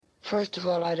First of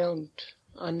all, I don't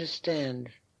understand.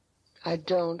 I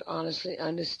don't honestly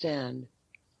understand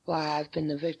why I've been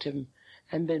the victim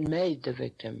and been made the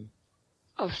victim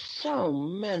of so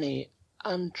many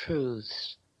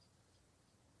untruths.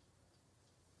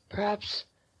 Perhaps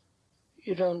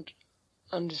you don't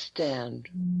understand.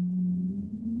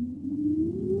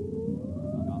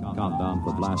 Countdown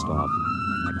for blast off.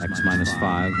 X minus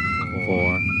 5,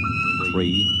 4,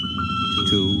 3,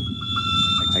 2,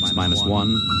 X minus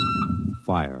 1,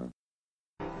 fire.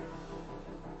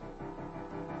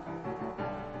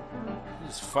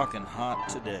 It's fucking hot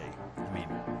today. I mean,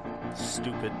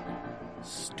 stupid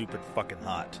fucking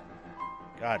hot.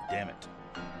 God damn it.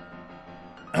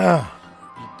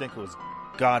 You'd think it was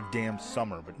goddamn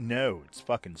summer, but no, it's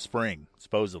fucking spring,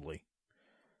 supposedly.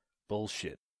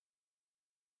 Bullshit.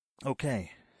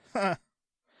 Okay.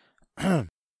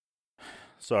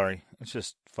 Sorry, it's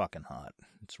just fucking hot.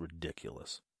 It's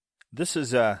ridiculous. This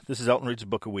is Elton Reads a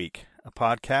Book a Week, a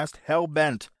podcast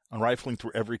hell-bent on rifling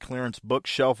through every clearance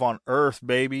bookshelf on Earth,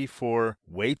 baby, for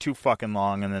way too fucking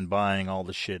long and then buying all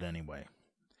the shit anyway.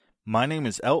 My name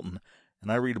is Elton,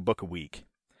 and I read a book a week.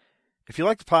 If you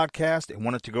like the podcast and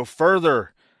want it to go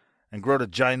further and grow to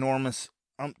ginormous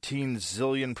umpteen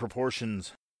zillion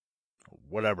proportions,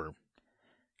 whatever,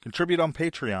 contribute on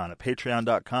Patreon at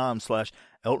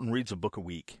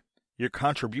patreon.com/EltonReadsABookAweek. Your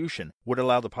contribution would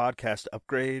allow the podcast to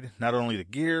upgrade not only the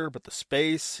gear, but the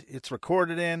space it's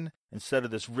recorded in. Instead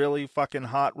of this really fucking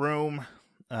hot room,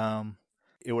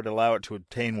 it would allow it to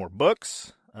obtain more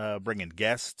books, bring in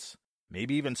guests,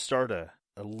 maybe even start a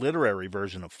literary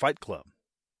version of Fight Club.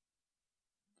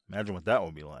 Imagine what that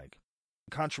would be like.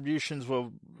 Contributions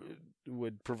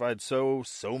would provide so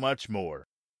much more.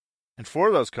 And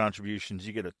for those contributions,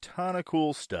 you get a ton of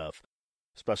cool stuff.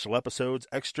 Special episodes,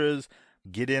 extras,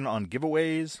 get in on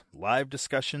giveaways, live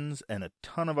discussions, and a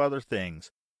ton of other things.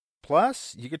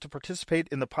 Plus, you get to participate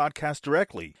in the podcast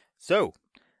directly. So,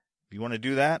 if you want to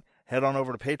do that, head on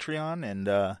over to Patreon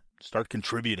and start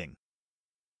contributing.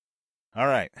 All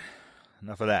right,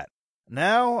 enough of that.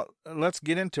 Now, let's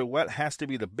get into what has to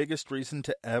be the biggest reason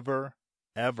to ever,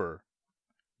 never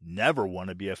want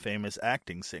to be a famous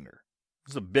acting singer.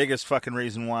 It's the biggest fucking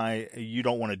reason why you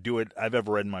don't want to do it I've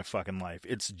ever read in my fucking life.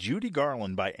 It's Judy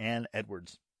Garland by Anne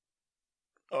Edwards.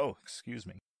 Oh, excuse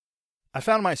me. I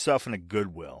found myself in a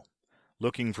Goodwill,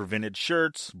 looking for vintage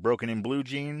shirts, broken-in blue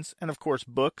jeans, and of course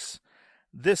books.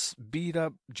 This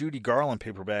beat-up Judy Garland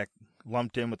paperback,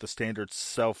 lumped in with the standard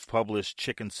self-published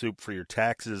chicken soup for your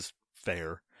taxes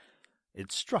fare,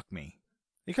 it struck me.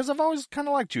 Because I've always kind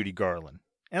of liked Judy Garland,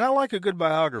 and I like a good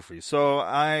biography, so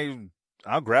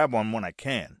I'll grab one when I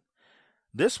can.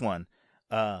 This one,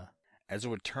 as it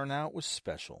would turn out, was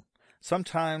special.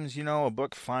 Sometimes, a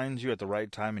book finds you at the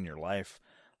right time in your life,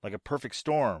 like a perfect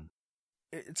storm.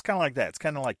 It's kind of like that. It's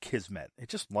kind of like Kismet. It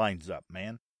just lines up,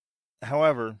 man.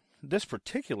 However, this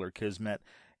particular Kismet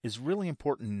is really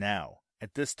important now,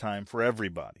 at this time, for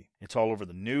everybody. It's all over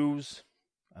the news.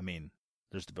 I mean,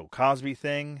 there's the Bill Cosby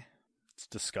thing. It's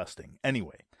disgusting.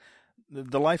 Anyway,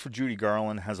 the life of Judy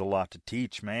Garland has a lot to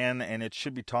teach, man, and it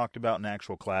should be talked about in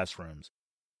actual classrooms.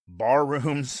 Bar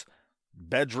rooms,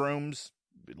 bedrooms,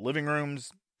 living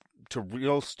rooms, to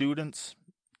real students,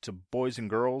 to boys and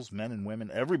girls, men and women,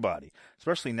 everybody.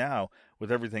 Especially now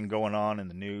with everything going on in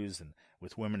the news and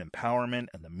with women empowerment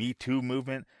and the Me Too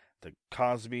movement, the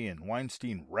Cosby and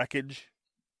Weinstein wreckage.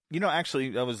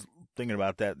 Actually, I was thinking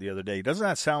about that the other day. Doesn't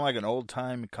that sound like an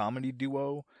old-time comedy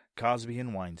duo? Cosby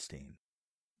and Weinstein.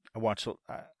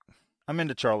 I'm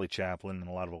into Charlie Chaplin and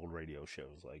a lot of old radio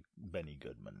shows like Benny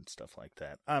Goodman and stuff like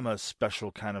that. I'm a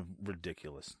special kind of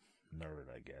ridiculous nerd,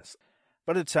 I guess.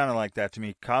 But it sounded like that to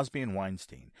me. Cosby and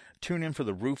Weinstein. Tune in for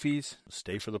the roofies,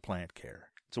 stay for the plant care.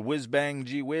 It's a whiz-bang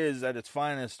gee-whiz at its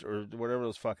finest, or whatever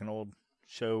those fucking old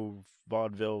show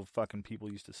vaudeville fucking people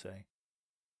used to say.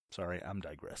 Sorry, I'm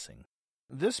digressing.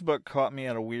 This book caught me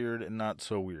at a weird and not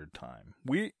so weird time.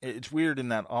 It's weird in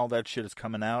that all that shit is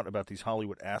coming out about these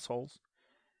Hollywood assholes.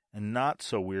 And not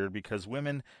so weird because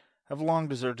women have long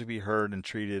deserved to be heard and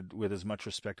treated with as much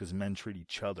respect as men treat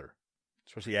each other.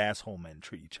 Especially asshole men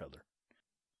treat each other.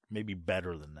 Maybe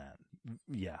better than that.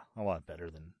 Yeah, a lot better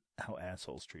than how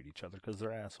assholes treat each other because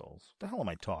they're assholes. What the hell am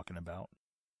I talking about?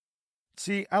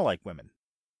 See, I like women.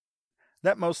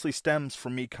 That mostly stems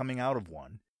from me coming out of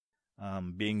one.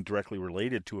 Being directly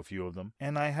related to a few of them,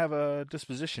 and I have a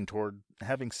disposition toward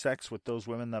having sex with those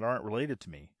women that aren't related to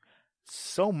me.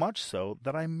 So much so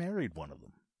that I married one of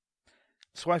them.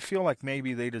 So I feel like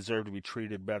maybe they deserve to be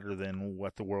treated better than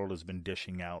what the world has been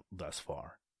dishing out thus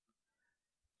far.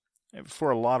 For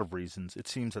a lot of reasons, it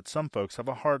seems that some folks have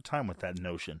a hard time with that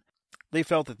notion. They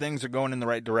felt that things are going in the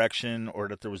right direction or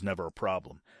that there was never a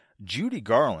problem. Judy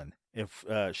Garland, if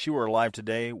she were alive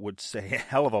today, would say a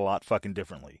hell of a lot fucking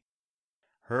differently.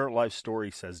 Her life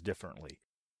story says differently.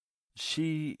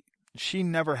 She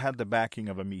never had the backing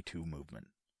of a Me Too movement.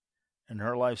 And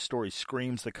her life story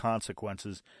screams the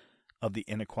consequences of the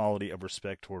inequality of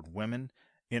respect toward women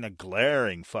in a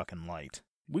glaring fucking light.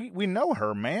 We know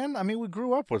her, man. I mean, we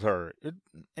grew up with her.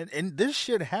 And this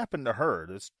shit happened to her.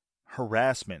 This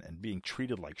harassment and being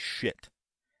treated like shit.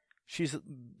 She's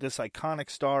this iconic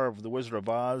star of The Wizard of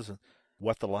Oz.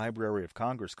 What the Library of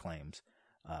Congress claims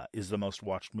is the most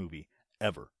watched movie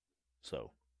ever.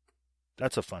 So,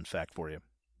 that's a fun fact for you.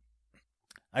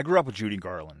 I grew up with Judy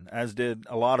Garland, as did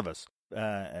a lot of us,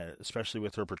 especially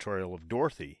with her portrayal of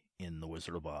Dorothy in The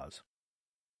Wizard of Oz.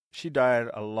 She died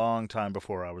a long time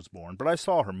before I was born, but I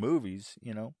saw her movies,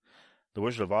 you know. The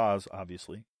Wizard of Oz,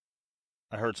 obviously.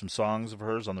 I heard some songs of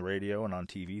hers on the radio and on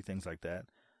TV, things like that.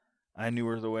 I knew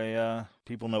her the way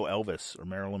people know Elvis or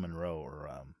Marilyn Monroe or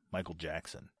Michael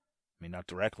Jackson. I mean, not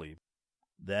directly.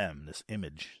 Them, this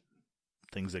image,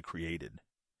 things they created.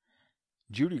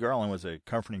 Judy Garland was a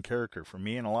comforting character for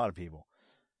me and a lot of people.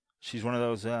 She's one of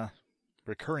those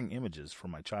recurring images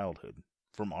from my childhood,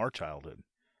 from our childhood,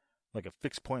 like a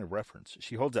fixed point of reference.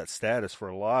 She holds that status for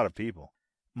a lot of people.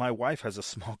 My wife has a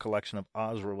small collection of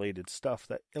Oz-related stuff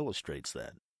that illustrates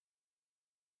that.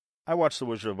 I watched The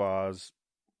Wizard of Oz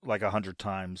like 100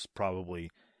 times, probably.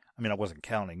 I mean, I wasn't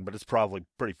counting, but it's probably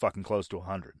pretty fucking close to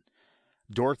 100.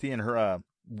 Dorothy and her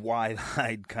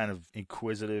wide-eyed kind of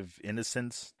inquisitive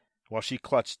innocence, while she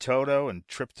clutched Toto and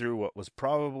tripped through what was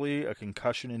probably a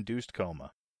concussion-induced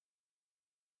coma.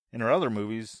 In her other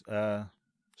movies,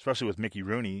 especially with Mickey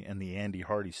Rooney and the Andy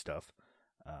Hardy stuff,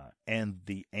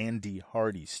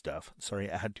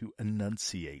 sorry, I had to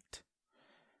enunciate.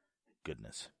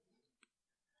 Goodness.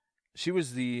 She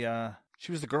was the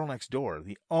girl next door,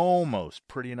 the almost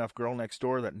pretty enough girl next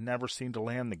door that never seemed to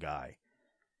land the guy,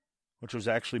 which was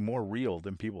actually more real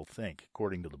than people think,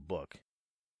 according to the book.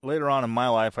 Later on in my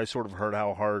life, I sort of heard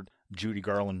how hard Judy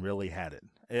Garland really had it.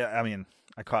 I mean,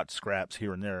 I caught scraps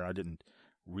here and there. I didn't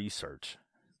research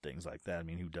things like that. I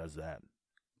mean, who does that?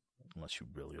 Unless you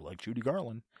really like Judy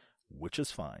Garland, which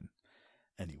is fine.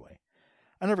 Anyway,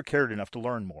 I never cared enough to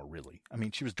learn more, really. I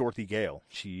mean, she was Dorothy Gale.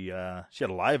 She had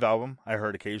a live album I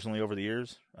heard occasionally over the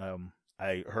years.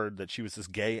 I heard that she was this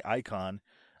gay icon,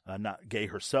 not gay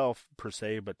herself, per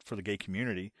se, but for the gay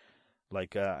community.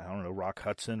 Like, I don't know, Rock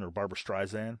Hudson or Barbra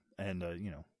Streisand, and,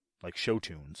 like show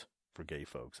tunes for gay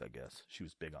folks, I guess. She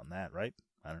was big on that, right?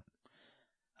 I don't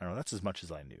know, that's as much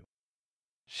as I knew.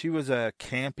 She was a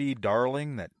campy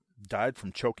darling that died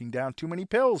from choking down too many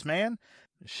pills, man.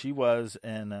 She was,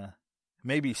 and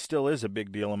maybe still is, a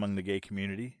big deal among the gay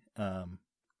community. But,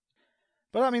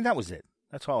 I mean, that was it.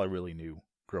 That's all I really knew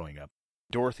growing up.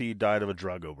 Dorothy died of a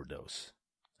drug overdose.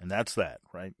 And that's that,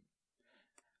 right?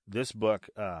 This book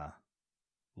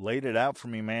laid it out for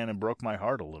me, man, and broke my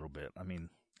heart a little bit. I mean,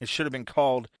 it should have been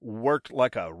called Worked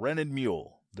Like a Rented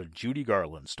Mule, the Judy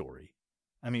Garland story.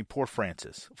 I mean, poor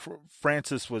Frances.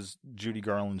 Frances was Judy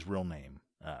Garland's real name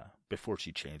before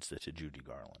she changed it to Judy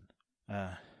Garland.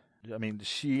 I mean,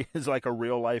 she is like a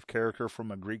real-life character from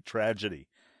a Greek tragedy.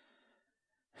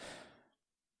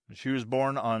 She was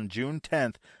born on June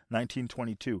 10th,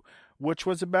 1922, which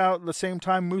was about the same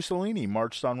time Mussolini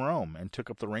marched on Rome and took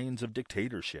up the reins of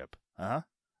dictatorship.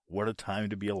 What a time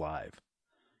to be alive.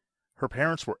 Her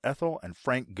parents were Ethel and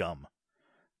Frank Gumm.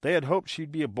 They had hoped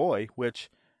she'd be a boy, which,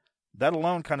 that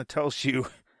alone kind of tells you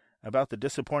about the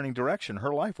disappointing direction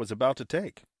her life was about to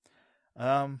take.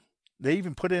 They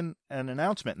even put in an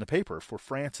announcement in the paper for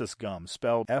Francis Gumm,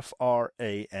 spelled Francis,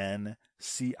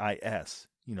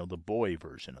 the boy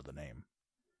version of the name.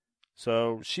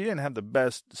 So she didn't have the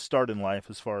best start in life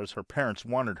as far as her parents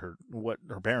wanted her, what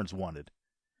her parents wanted.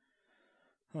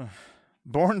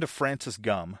 Born to Francis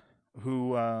Gumm,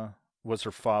 who was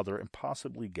her father and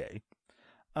possibly gay,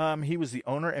 he was the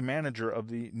owner and manager of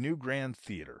the New Grand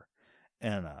Theater,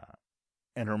 and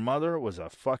her mother was a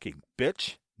fucking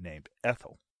bitch named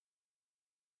Ethel.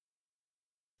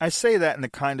 I say that in the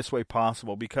kindest way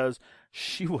possible because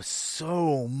she was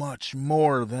so much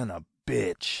more than a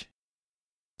bitch.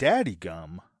 Daddy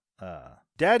Gumm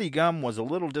was a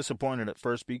little disappointed at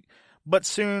first, but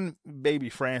soon baby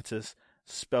Frances,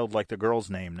 spelled like the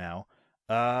girl's name now,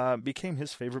 became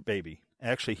his favorite baby.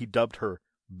 Actually, he dubbed her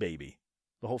Baby.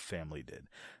 The whole family did.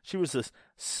 She was this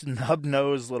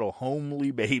snub-nosed little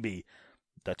homely baby.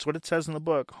 That's what it says in the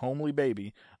book, homely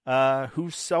baby, who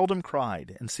seldom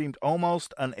cried and seemed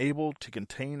almost unable to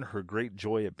contain her great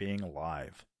joy at being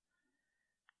alive.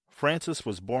 Frances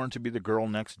was born to be the girl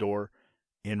next door,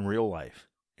 in real life.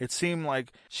 It seemed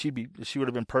like she would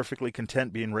have been perfectly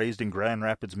content being raised in Grand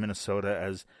Rapids, Minnesota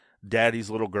as daddy's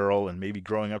little girl and maybe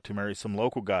growing up to marry some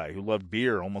local guy who loved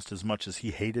beer almost as much as he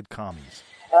hated commies.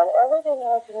 And everything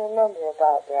I can remember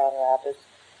about Grand Rapids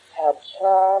had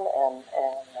charm and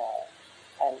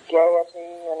gaiety,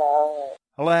 you know.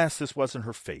 Alas, this wasn't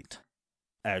her fate,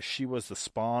 as she was the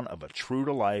spawn of a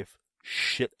true-to-life,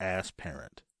 shit-ass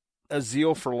parent. A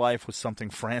zeal for life was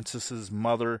something Frances's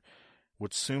mother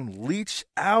would soon leach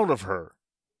out of her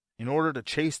in order to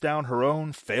chase down her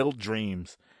own failed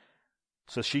dreams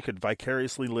so she could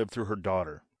vicariously live through her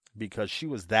daughter, because she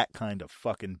was that kind of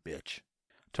fucking bitch.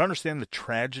 To understand the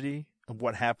tragedy of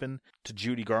what happened to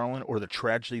Judy Garland, or the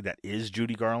tragedy that is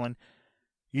Judy Garland,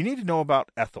 you need to know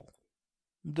about Ethel,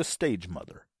 the stage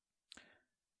mother.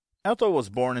 Ethel was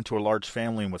born into a large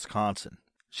family in Wisconsin.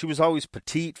 She was always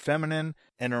petite, feminine,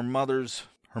 and her mother's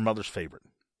favorite.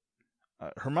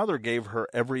 Her mother gave her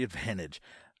every advantage,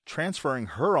 transferring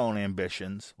her own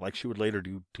ambitions, like she would later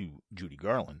do to Judy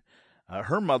Garland.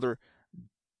 Her mother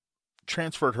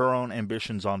transferred her own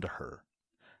ambitions onto her.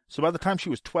 So by the time she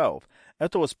was 12,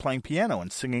 Ethel was playing piano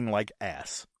and singing like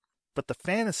ass. But the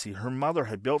fantasy her mother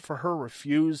had built for her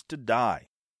refused to die.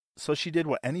 So she did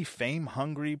what any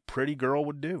fame-hungry, pretty girl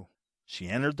would do. She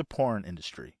entered the porn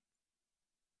industry.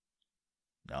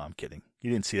 No, I'm kidding.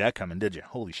 You didn't see that coming, did you?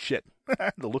 Holy shit.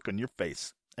 The look on your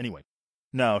face. Anyway.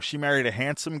 No, she married a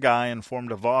handsome guy and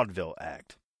formed a vaudeville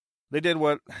act. They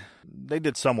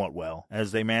did somewhat well,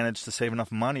 as they managed to save enough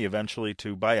money eventually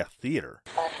to buy a theater.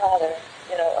 My father,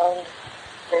 owned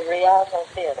the Rialto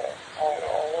Theater, a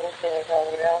little theater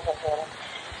called the Rialto Theater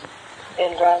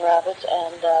in Grand Rapids,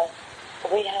 and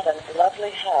we had a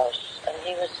lovely house, and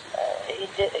he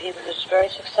was very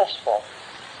successful.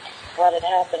 What had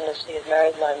happened is he had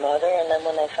married my mother, and then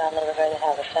when they found they were going to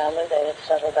have a family, they had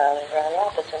settled down in Grand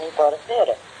Rapids, and he bought a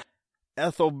theater.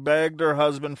 Ethel begged her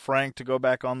husband Frank to go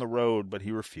back on the road, but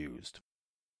he refused.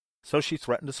 So she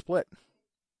threatened to split.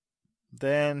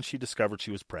 Then she discovered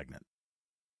she was pregnant.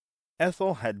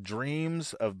 Ethel had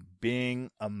dreams of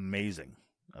being amazing,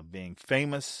 of being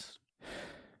famous.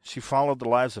 She followed the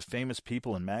lives of famous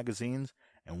people in magazines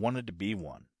and wanted to be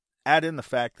one. Add in the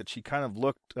fact that she kind of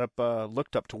looked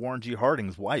up to Warren G.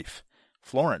 Harding's wife,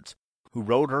 Florence, who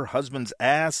rode her husband's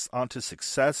ass onto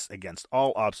success against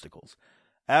all obstacles.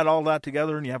 Add all that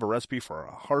together and you have a recipe for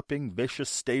a harping, vicious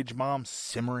stage mom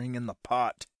simmering in the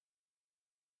pot.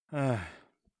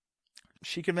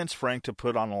 She convinced Frank to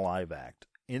put on a live act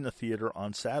in the theater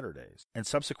on Saturdays, and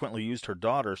subsequently used her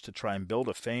daughters to try and build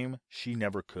a fame she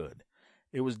never could.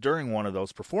 It was during one of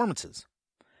those performances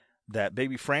that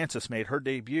baby Frances made her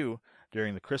debut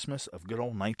during the Christmas of good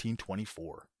old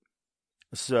 1924.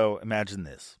 So imagine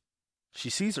this. She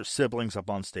sees her siblings up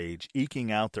on stage, eking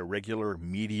out their regular,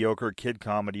 mediocre kid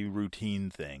comedy routine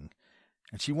thing,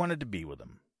 and she wanted to be with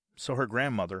them. So her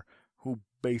grandmother, who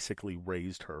basically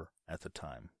raised her at the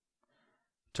time,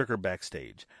 took her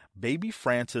backstage. Baby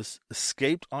Frances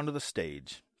escaped onto the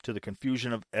stage, to the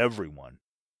confusion of everyone.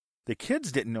 The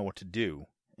kids didn't know what to do,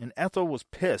 and Ethel was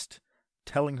pissed,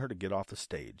 telling her to get off the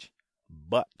stage.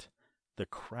 But the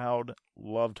crowd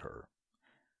loved her.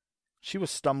 She was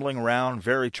stumbling around,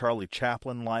 very Charlie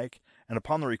Chaplin-like, and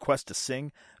upon the request to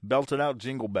sing, belted out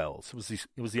Jingle Bells.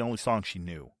 It was the only song she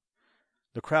knew.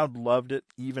 The crowd loved it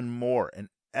even more, and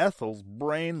Ethel's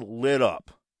brain lit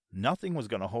up. Nothing was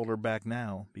going to hold her back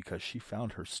now, because she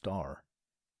found her star.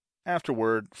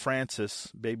 Afterward,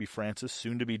 Frances, baby Frances,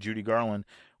 soon to be Judy Garland,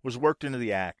 was worked into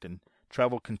the act and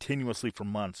traveled continuously for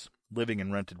months, living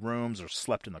in rented rooms or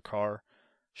slept in the car.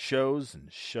 Shows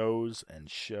and shows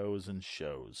and shows and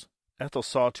shows. Ethel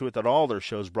saw to it that all their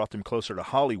shows brought them closer to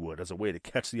Hollywood as a way to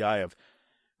catch the eye of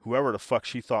whoever the fuck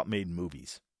she thought made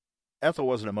movies. Ethel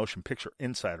wasn't a motion picture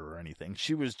insider or anything.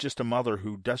 She was just a mother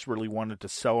who desperately wanted to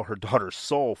sell her daughter's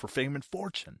soul for fame and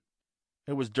fortune.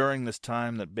 It was during this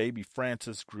time that baby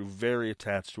Frances grew very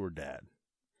attached to her dad.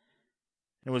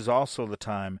 It was also the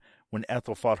time when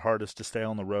Ethel fought hardest to stay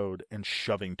on the road and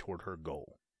shoving toward her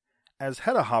goal. As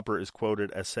Hedda Hopper is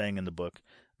quoted as saying in the book,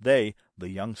 they, the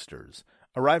youngsters,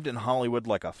 arrived in Hollywood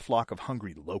like a flock of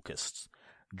hungry locusts,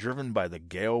 driven by the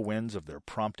gale winds of their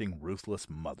prompting ruthless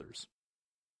mothers.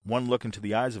 One look into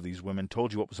the eyes of these women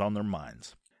told you what was on their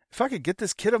minds. If I could get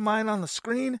this kid of mine on the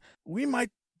screen, we might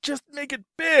just make it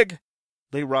big.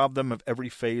 They robbed them of every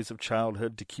phase of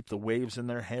childhood to keep the waves in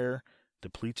their hair, the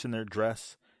pleats in their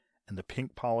dress, and the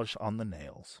pink polish on the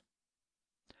nails.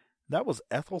 That was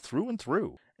Ethel through and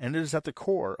through, and it is at the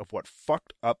core of what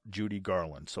fucked up Judy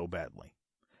Garland so badly.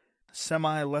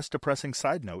 Semi-less depressing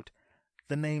side note,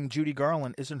 the name Judy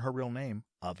Garland isn't her real name,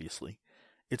 obviously.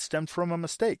 It stemmed from a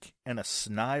mistake and a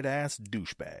snide-ass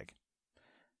douchebag.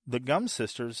 The Gum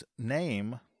Sisters'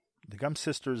 name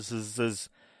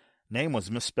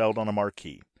was misspelled on a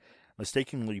marquee,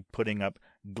 mistakenly putting up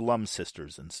Glum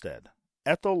Sisters instead.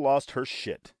 Ethel lost her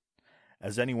shit,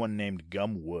 as anyone named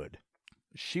Gum would.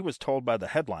 She was told by the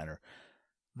headliner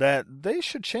that they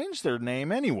should change their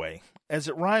name anyway, as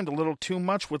it rhymed a little too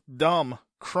much with dumb,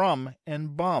 crumb,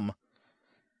 and bum.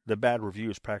 The bad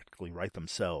reviews practically write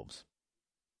themselves.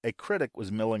 A critic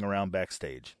was milling around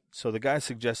backstage, so the guy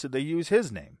suggested they use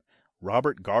his name,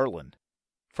 Robert Garland.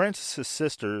 Francis's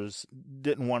sisters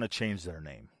didn't want to change their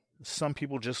name. Some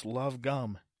people just love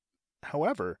gum.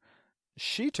 However,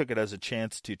 she took it as a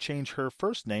chance to change her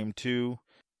first name to,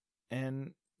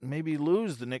 and maybe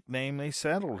lose the nickname they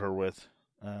saddled her with,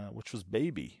 which was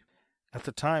Baby. At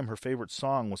the time, her favorite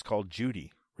song was called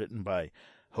Judy, written by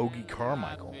Hoagy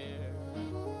Carmichael.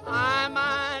 I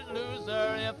might lose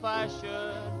her if I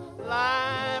should.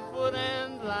 Life would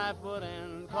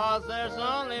end, 'cause there's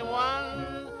only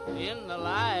one in the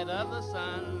light of the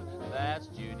sun. That's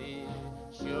Judy,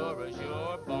 sure as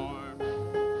you're born.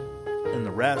 And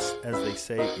the rest, as they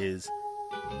say, is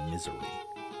misery.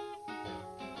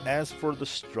 As for the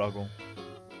struggle,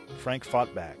 Frank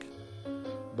fought back,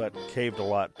 but caved a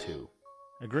lot too.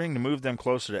 Agreeing to move them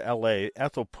closer to L.A.,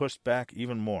 Ethel pushed back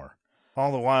even more,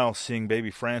 all the while seeing baby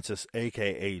Frances,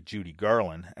 a.k.a. Judy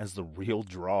Garland, as the real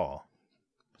draw.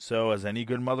 So, as any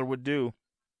good mother would do,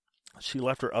 she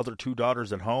left her other 2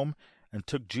 daughters at home and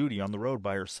took Judy on the road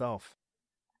by herself.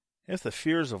 If the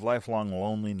fears of lifelong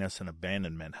loneliness and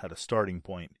abandonment had a starting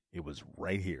point, it was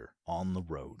right here, on the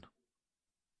road.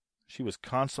 She was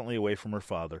constantly away from her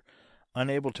father,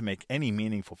 unable to make any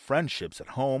meaningful friendships at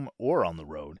home or on the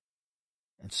road.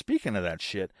 And speaking of that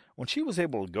shit, when she was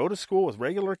able to go to school with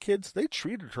regular kids, they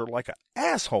treated her like an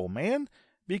asshole, man,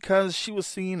 because she was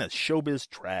seen as showbiz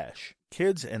trash.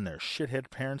 Kids and their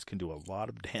shithead parents can do a lot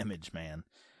of damage, man.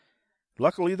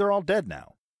 Luckily, they're all dead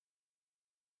now.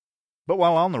 But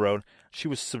while on the road, she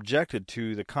was subjected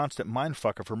to the constant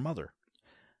mindfuck of her mother.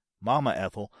 Mama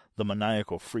Ethel, the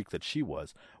maniacal freak that she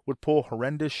was, would pull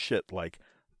horrendous shit like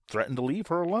threaten to leave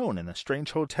her alone in a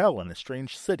strange hotel in a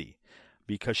strange city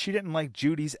because she didn't like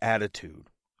Judy's attitude.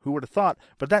 Who would have thought?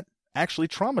 But that actually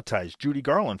traumatized Judy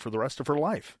Garland for the rest of her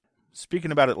life.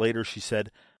 Speaking about it later, she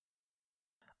said,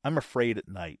 "I'm afraid at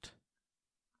night.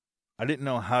 I didn't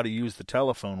know how to use the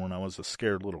telephone when I was a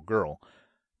scared little girl,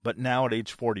 but now at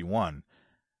age 41,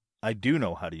 I do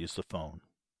know how to use the phone.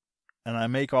 And I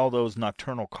make all those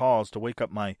nocturnal calls to wake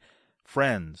up my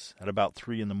friends at about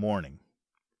 3 in the morning.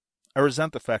 I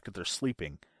resent the fact that they're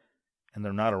sleeping and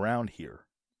they're not around here.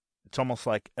 It's almost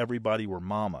like everybody were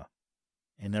mama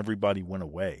and everybody went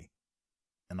away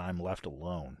and I'm left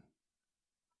alone."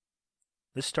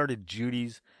 This started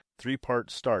Judy's 3-part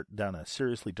start down a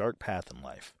seriously dark path in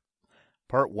life.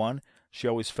 Part 1, she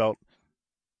always felt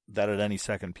that at any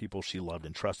second people she loved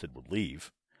and trusted would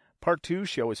leave. Part 2,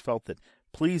 she always felt that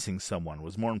pleasing someone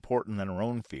was more important than her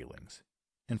own feelings.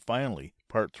 And finally,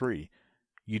 Part 3,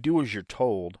 you do as you're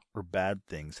told or bad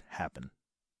things happen.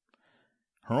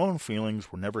 Her own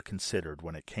feelings were never considered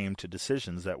when it came to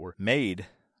decisions that were made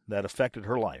that affected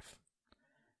her life.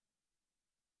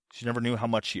 She never knew how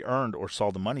much she earned or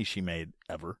saw the money she made,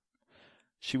 ever.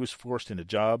 She was forced into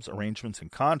jobs, arrangements,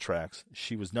 and contracts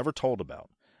she was never told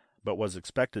about, but was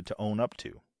expected to own up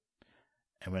to.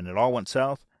 And when it all went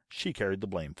south, she carried the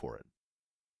blame for it.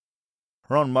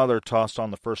 Her own mother tossed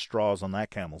on the first straws on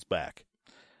that camel's back,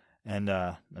 and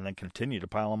then continued to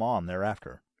pile them on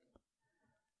thereafter.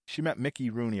 She met Mickey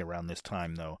Rooney around this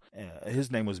time, though. His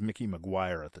name was Mickey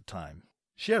McGuire at the time.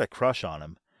 She had a crush on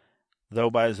him, though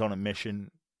by his own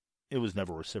admission, it was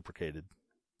never reciprocated.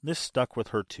 This stuck with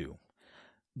her, too,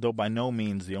 though by no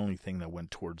means the only thing that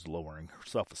went towards lowering her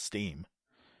self-esteem.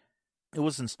 It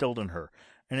was instilled in her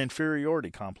an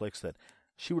inferiority complex that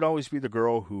she would always be the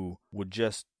girl who would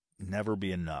just never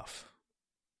be enough.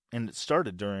 And it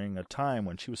started during a time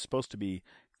when she was supposed to be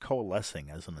coalescing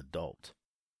as an adult.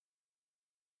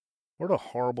 What a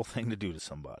horrible thing to do to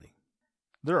somebody.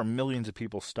 There are millions of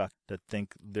people stuck that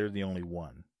think they're the only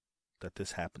one that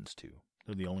this happens to.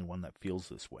 They're the only one that feels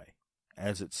this way,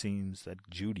 as it seems that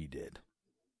Judy did.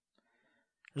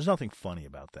 There's nothing funny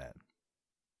about that.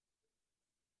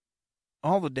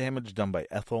 All the damage done by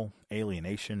Ethel,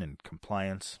 alienation, and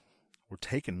compliance were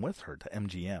taken with her to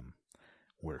MGM,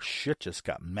 where shit just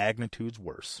got magnitudes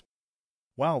worse.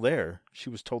 While there, she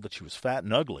was told that she was fat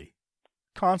and ugly.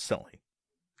 Constantly.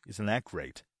 Isn't that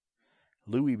great?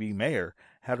 Louis B. Mayer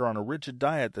had her on a rigid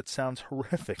diet that sounds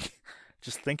horrific,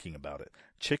 just thinking about it.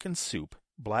 Chicken soup,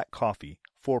 black coffee,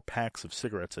 4 packs of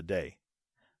cigarettes a day.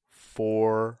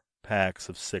 4 packs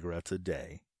of cigarettes a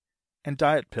day, and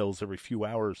diet pills every few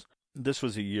hours. This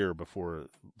was a year before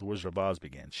The Wizard of Oz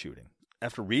began shooting.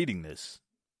 After reading this,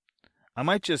 I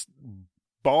might just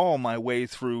bawl my way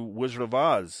through Wizard of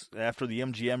Oz after the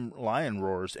MGM lion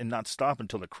roars and not stop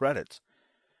until the credits.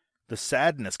 The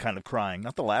sadness kind of crying,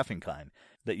 not the laughing kind,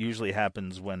 that usually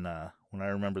happens when I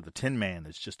remember the Tin Man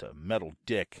is just a metal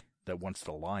dick that wants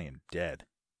the lion dead.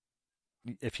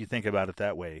 If you think about it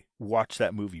that way, watch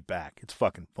that movie back. It's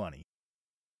fucking funny.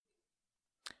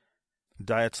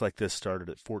 Diets like this started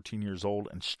at 14 years old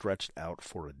and stretched out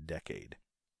for a decade.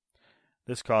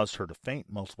 This caused her to faint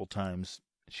multiple times.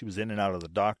 She was in and out of the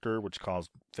doctor, which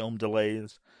caused film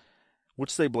delays,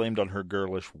 which they blamed on her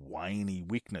girlish, whiny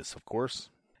weakness, of course.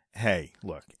 Hey,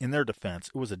 look, in their defense,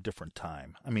 it was a different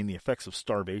time. I mean, the effects of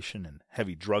starvation and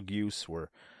heavy drug use were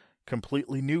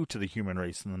completely new to the human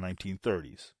race in the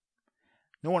 1930s.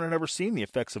 No one had ever seen the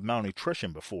effects of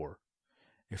malnutrition before.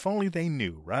 If only they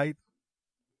knew, right?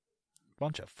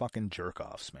 Bunch of fucking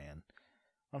jerk-offs, man.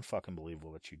 Unfucking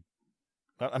believable that you...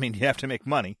 I mean, you have to make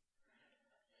money.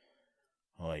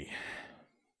 Oy.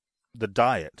 The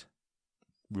diet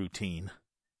routine,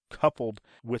 coupled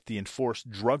with the enforced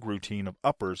drug routine of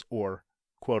uppers or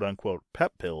quote-unquote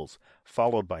pep pills,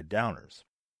 followed by downers.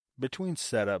 Between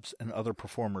setups and other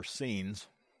performer scenes,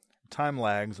 time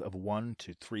lags of 1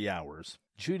 to 3 hours,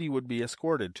 Judy would be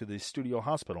escorted to the studio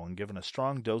hospital and given a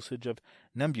strong dosage of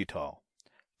Nembutal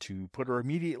to put her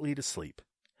immediately to sleep.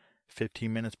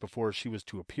 15 minutes before she was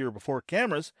to appear before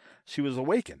cameras, she was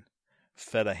awakened,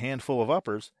 fed a handful of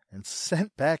uppers, and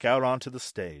sent back out onto the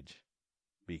stage.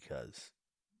 Because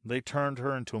they turned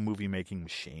her into a movie-making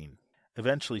machine.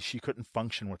 Eventually, she couldn't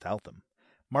function without them.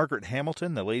 Margaret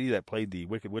Hamilton, the lady that played the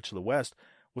Wicked Witch of the West,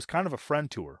 was kind of a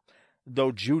friend to her,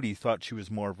 though Judy thought she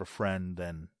was more of a friend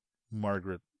than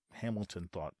Margaret Hamilton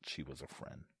thought she was a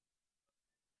friend.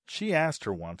 She asked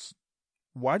her once,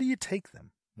 "Why do you take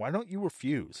them? Why don't you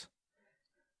refuse?"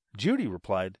 Judy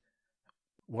replied,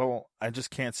 "Well, I just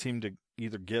can't seem to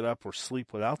either get up or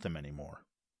sleep without them anymore."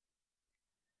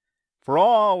 For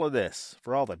all of this,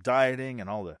 for all the dieting and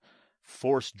all the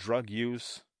forced drug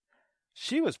use,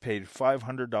 she was paid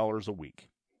 $500 a week,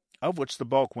 of which the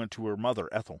bulk went to her mother,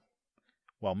 Ethel,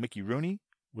 while Mickey Rooney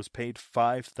was paid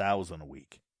 $5,000 a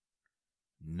week.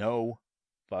 No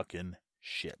fucking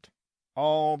shit.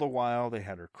 All the while they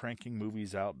had her cranking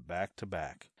movies out back to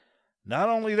back. Not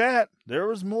only that, there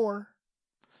was more.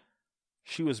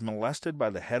 She was molested by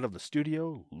the head of the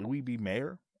studio, Louis B.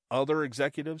 Mayer, other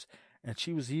executives, and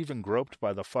she was even groped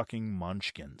by the fucking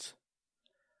Munchkins.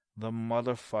 The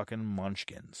motherfucking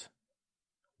Munchkins.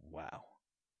 Wow.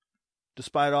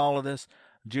 Despite all of this,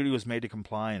 Judy was made to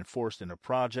comply and forced into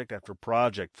project after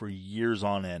project for years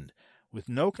on end, with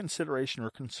no consideration or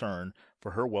concern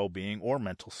for her well-being or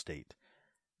mental state.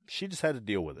 She just had to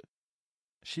deal with it.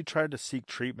 She tried to seek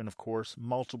treatment, of course,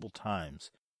 multiple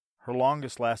times. Her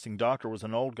longest-lasting doctor was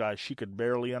an old guy she could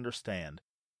barely understand,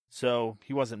 so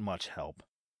he wasn't much help.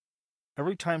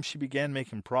 Every time she began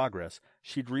making progress,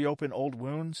 she'd reopen old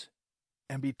wounds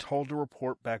and be told to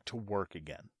report back to work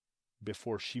again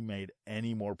before she made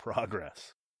any more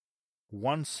progress.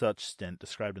 One such stint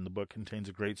described in the book contains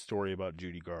a great story about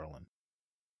Judy Garland,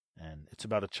 and it's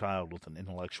about a child with an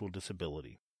intellectual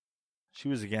disability. She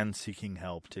was again seeking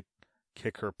help to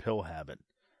kick her pill habit,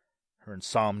 her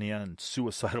insomnia and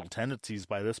suicidal tendencies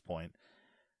by this point.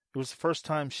 It was the first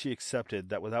time she accepted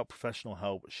that without professional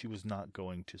help, she was not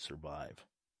going to survive.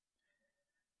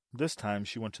 This time,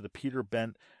 she went to the Peter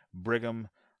Bent Brigham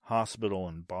Hospital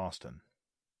in Boston.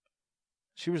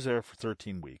 She was there for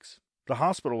 13 weeks. The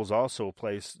hospital was also a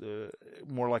place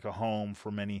more like a home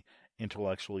for many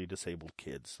intellectually disabled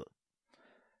kids.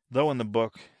 Though in the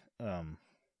book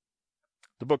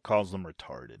calls them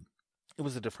retarded. It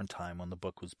was a different time when the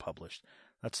book was published.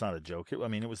 That's not a joke. It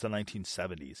was the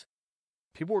 1970s.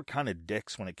 People were kind of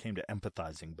dicks when it came to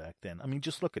empathizing back then. I mean,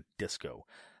 just look at disco.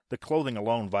 The clothing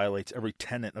alone violates every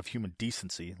tenet of human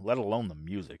decency, let alone the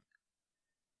music.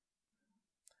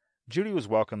 Judy was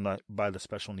welcomed by the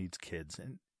special needs kids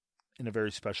in a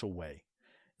very special way,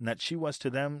 in that she was to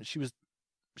them, she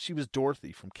was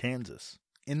Dorothy from Kansas.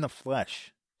 In the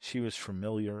flesh, she was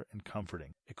familiar and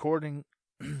comforting.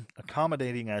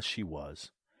 Accommodating as she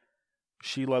was,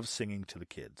 she loved singing to the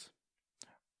kids.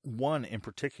 One in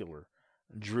particular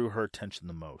drew her attention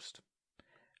the most.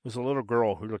 It was a little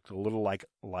girl who looked a little like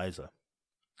Liza,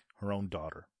 her own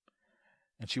daughter,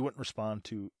 and she wouldn't respond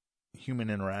to human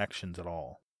interactions at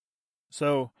all.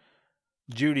 So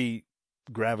Judy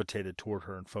gravitated toward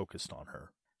her and focused on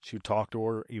her. She would talk to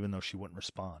her even though she wouldn't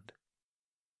respond.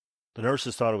 The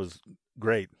nurses thought it was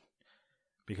great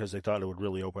because they thought it would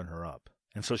really open her up.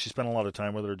 And so she spent a lot of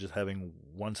time with her just having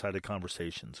one-sided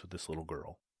conversations with this little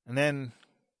girl. And then,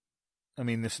 I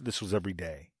mean, this was every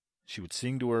day. She would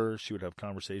sing to her. She would have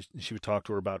conversations. She would talk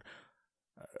to her about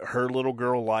her little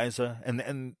girl, Liza,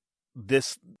 and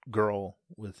this girl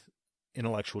with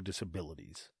intellectual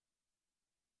disabilities.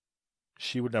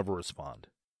 She would never respond.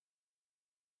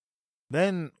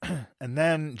 Then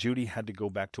Judy had to go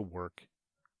back to work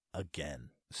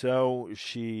again. So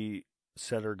she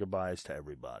said her goodbyes to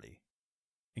everybody.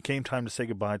 It came time to say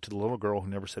goodbye to the little girl who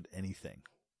never said anything.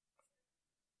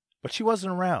 But she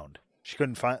wasn't around.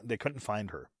 They couldn't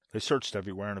find her. They searched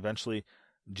everywhere, and eventually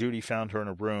Judy found her in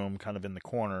a room, kind of in the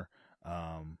corner,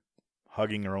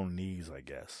 hugging her own knees, I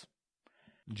guess.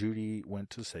 Judy went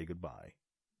to say goodbye.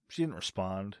 She didn't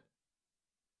respond.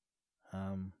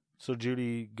 So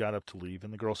Judy got up to leave,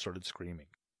 and the girl started screaming.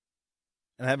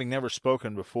 And having never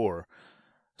spoken before,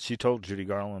 she told Judy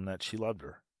Garland that she loved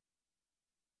her,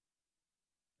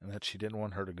 and that she didn't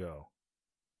want her to go.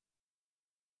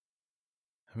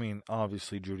 I mean,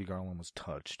 obviously Judy Garland was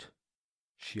touched.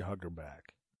 She hugged her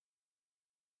back,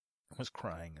 was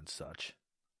crying and such.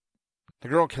 The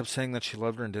girl kept saying that she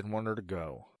loved her and didn't want her to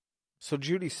go. So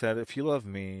Judy said, if you love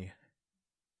me,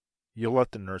 you'll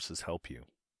let the nurses help you.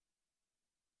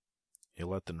 You'll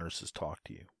let the nurses talk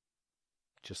to you,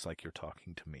 just like you're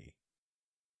talking to me.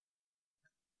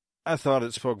 I thought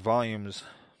it spoke volumes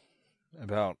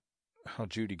about how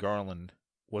Judy Garland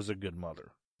was a good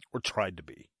mother, or tried to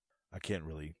be. I can't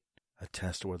really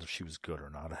attest to whether she was good or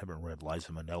not. I haven't read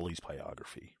Liza Minnelli's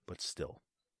biography, but still.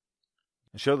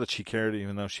 It showed that she cared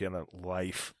even though she had a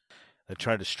life that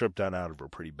tried to strip that out of her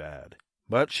pretty bad.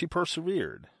 But she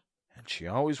persevered, and she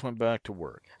always went back to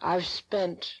work. I've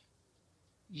spent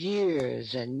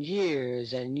years and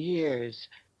years and years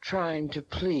trying to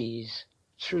please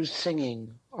through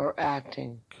singing or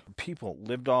acting. People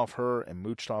lived off her and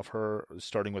mooched off her,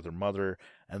 starting with her mother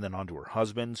and then onto her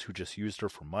husbands, who just used her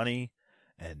for money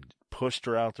and pushed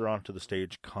her out there onto the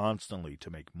stage constantly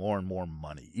to make more and more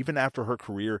money, even after her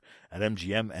career at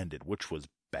MGM ended, which was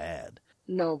bad.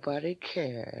 Nobody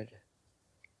cared.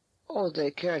 Oh,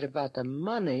 they cared about the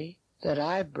money that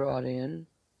I brought in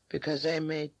because it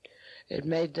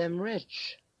made them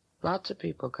rich. Lots of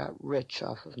people got rich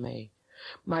off of me.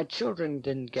 My children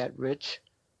didn't get rich.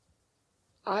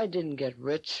 I didn't get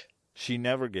rich. She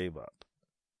never gave up.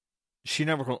 She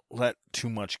never let too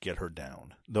much get her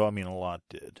down, though, I mean, a lot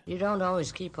did. You don't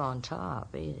always keep on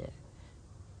top, either.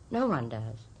 No one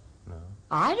does. No.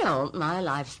 I don't.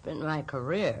 My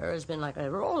career has been like a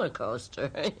roller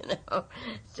coaster, you know.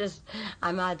 It's just,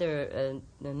 I'm either an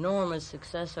enormous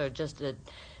success or just a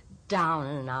down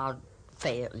and out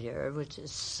failure, which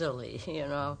is silly, you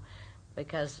know.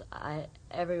 Because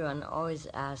everyone always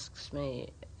asks me,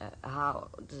 how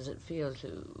does it feel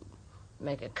to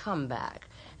make a comeback?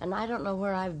 And I don't know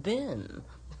where I've been.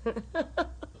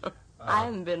 I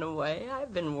haven't been away.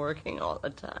 I've been working all the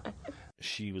time.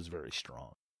 She was very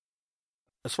strong.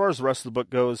 As far as the rest of the book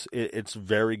goes, it's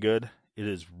very good. It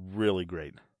is really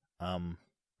great. I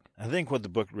think what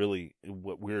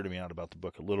weirded me out about the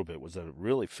book a little bit was that it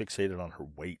really fixated on her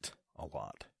weight a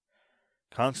lot.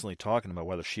 Constantly talking about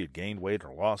whether she had gained weight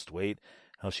or lost weight,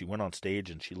 how she went on stage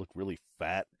and she looked really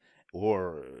fat,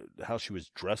 or how she was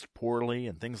dressed poorly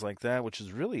and things like that, which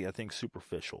is really, I think,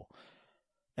 superficial.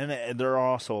 And there are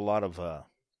also a lot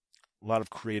of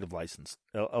creative license.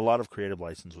 A lot of creative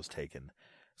license was taken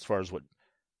as far as what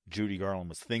Judy Garland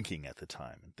was thinking at the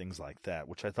time and things like that,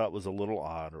 which I thought was a little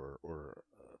odd or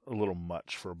a little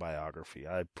much for a biography.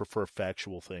 I prefer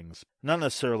factual things, not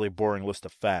necessarily a boring list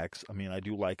of facts. I mean, I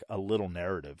do like a little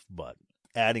narrative, but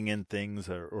adding in things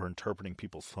or interpreting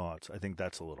people's thoughts, I think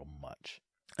that's a little much,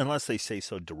 unless they say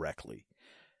so directly.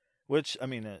 Which, I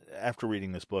mean, after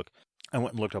reading this book, I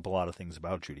went and looked up a lot of things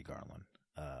about Judy Garland,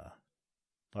 a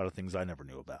lot of things I never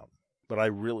knew about. But I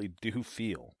really do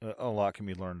feel a lot can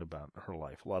be learned about her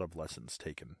life, a lot of lessons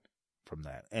taken from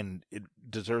that. And it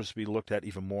deserves to be looked at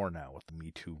even more now with the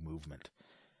Me Too movement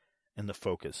and the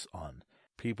focus on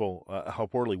people, how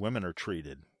poorly women are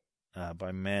treated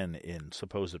by men in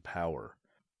supposed power,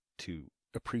 to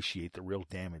appreciate the real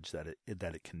damage that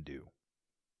it can do.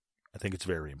 I think it's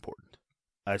very important.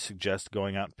 I suggest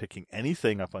going out and picking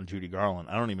anything up on Judy Garland.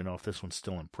 I don't even know if this one's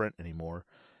still in print anymore.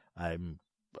 I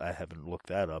haven't looked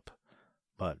that up.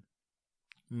 But,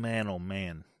 man, oh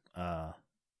man,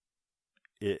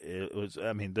 it was,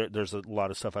 I mean, there's a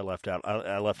lot of stuff I left out.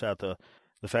 I left out the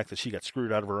fact that she got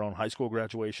screwed out of her own high school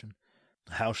graduation,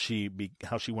 how she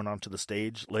went onto the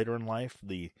stage later in life,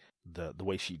 the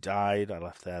way she died. I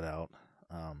left that out.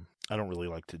 I don't really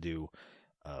like to do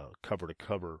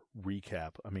cover-to-cover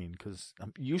recap. I mean, because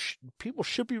people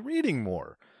should be reading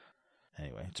more.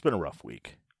 Anyway, it's been a rough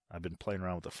week. I've been playing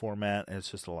around with the format, and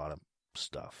it's just a lot of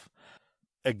stuff.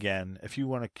 Again, if you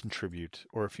want to contribute,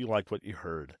 or if you liked what you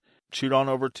heard, shoot on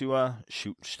over to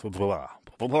shoot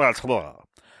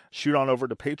on over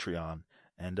to Patreon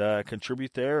and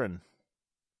contribute there and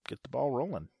get the ball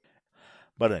rolling.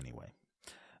 But anyway,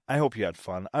 I hope you had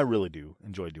fun. I really do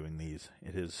enjoy doing these.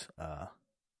 It is. I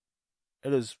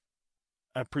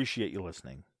appreciate you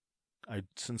listening. I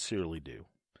sincerely do.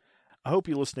 I hope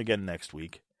you listen again next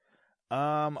week.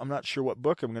 I'm not sure what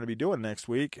book I'm going to be doing next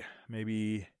week.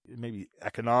 Maybe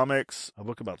economics, a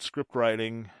book about script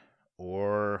writing,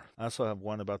 or I also have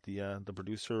one about the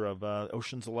producer of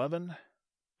Ocean's 11.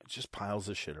 It just piles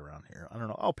of shit around here. I don't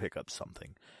know. I'll pick up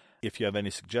something. If you have any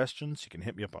suggestions, you can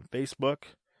hit me up on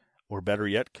Facebook, or better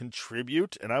yet,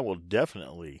 contribute, and I will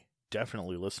definitely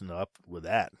listen up with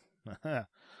that.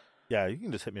 Yeah, you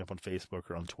can just hit me up on Facebook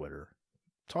or on Twitter.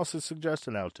 Toss a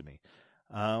suggestion out to me.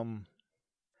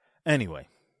 Anyway,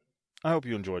 I hope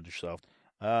you enjoyed yourself.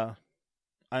 I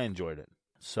enjoyed it.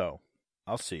 So,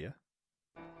 I'll see you.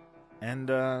 And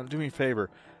do me a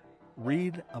favor.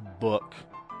 Read a book.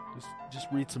 Just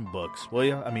read some books, will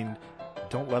you? I mean,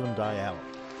 don't let them die out.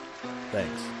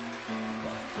 Thanks.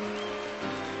 Bye.